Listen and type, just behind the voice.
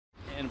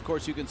of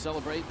course, you can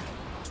celebrate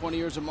 20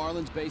 years of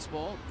Marlins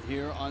baseball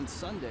here on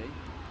Sunday.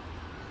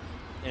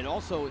 It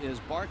also is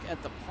Bark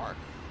at the Park.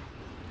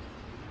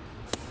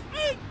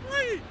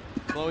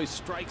 Slowey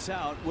strikes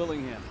out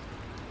Willingham.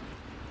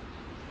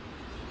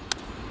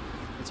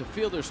 It's a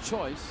fielder's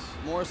choice.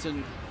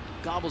 Morrison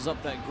gobbles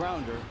up that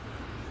grounder.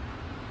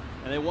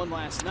 And they won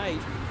last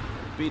night,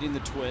 beating the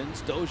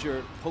Twins.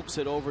 Dozier pokes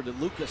it over to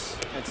Lucas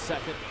at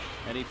second,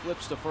 and he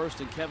flips to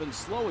first. And Kevin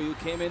Slowey, who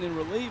came in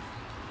relief,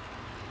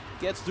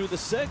 gets through the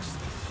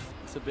sixth.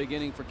 It's a big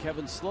inning for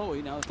Kevin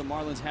Slowey. Now that the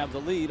Marlins have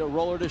the lead, a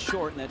roller to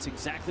short, and that's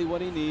exactly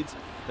what he needs.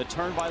 The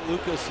turn by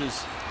Lucas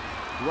is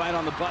right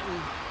on the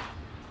button.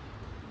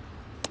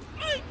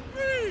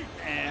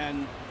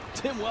 And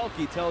Tim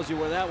Welke tells you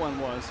where that one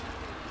was.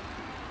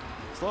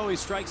 Slowey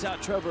strikes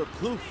out Trevor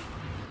Plouffe.